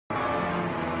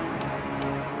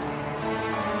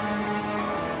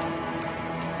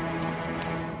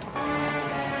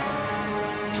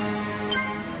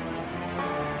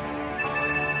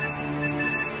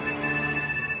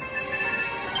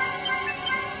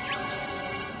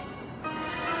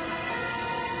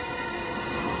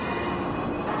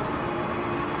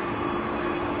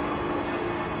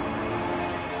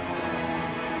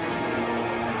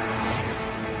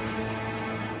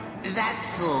That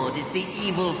sword is the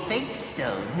evil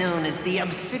Fatestone, known as the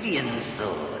Obsidian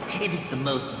sword. It is the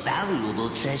most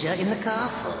valuable treasure in the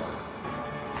castle.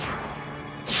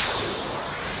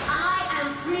 I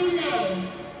am Freelay,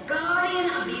 guardian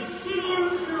of the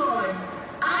Obsidian sword.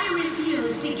 I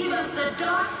refuse to give up the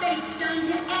Dark Fatestone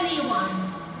to anyone.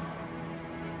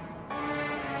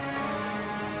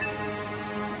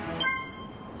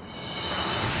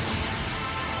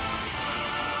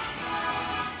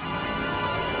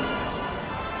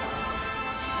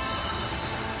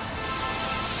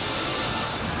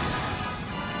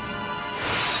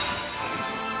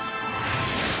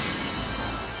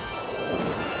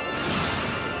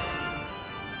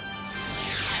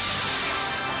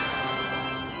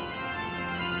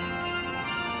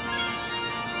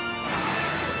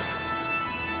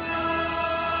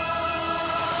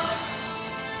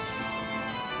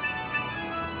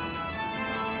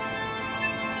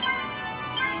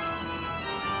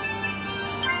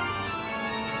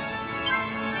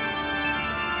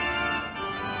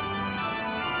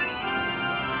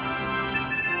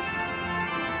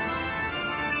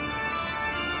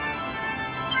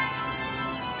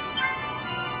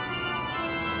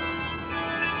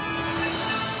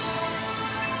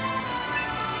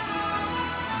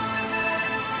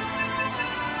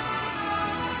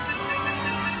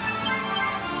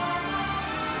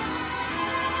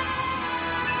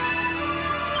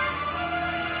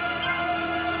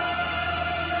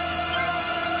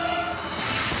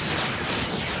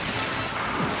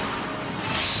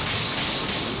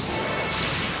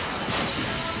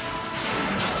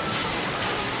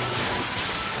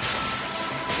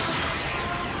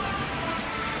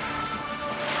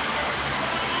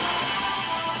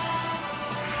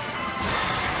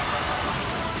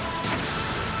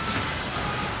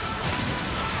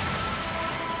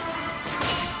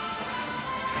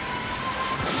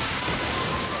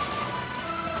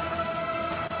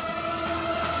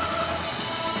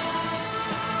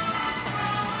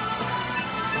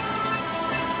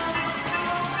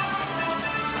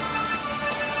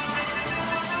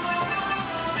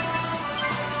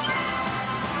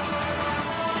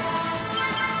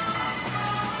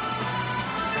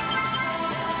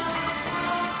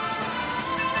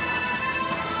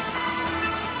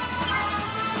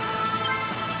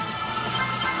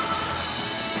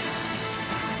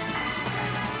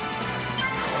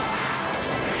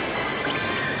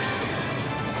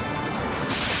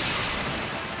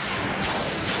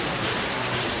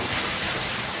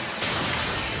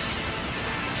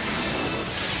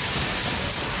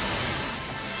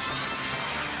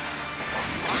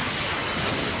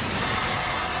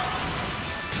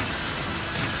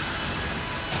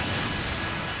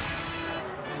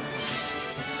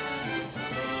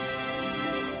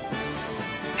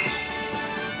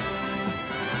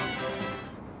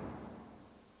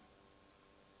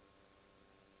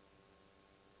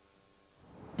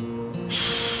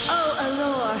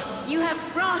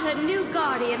 A new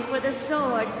guardian for the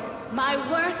sword. My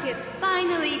work is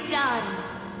finally done.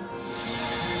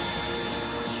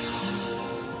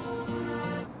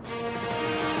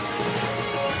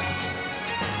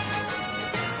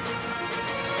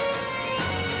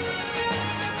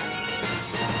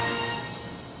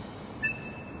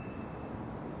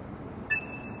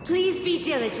 Please be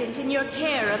diligent in your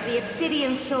care of the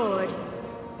Obsidian sword.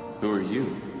 Who are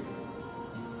you?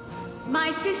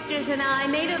 My sisters and I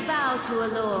made a vow to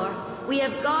Allure. We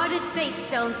have guarded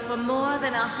Fatestones for more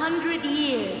than 100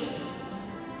 years.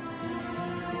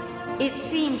 It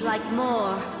seemed like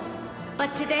more,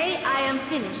 but today I am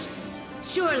finished.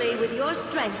 Surely with your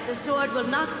strength the sword will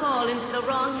not fall into the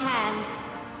wrong hands.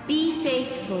 Be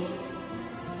faithful.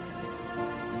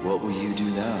 What will you do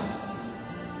now?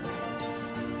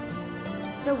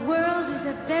 The world is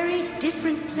a very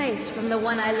different place from the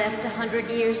one I left 100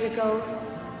 years ago.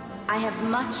 I have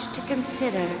much to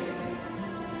consider.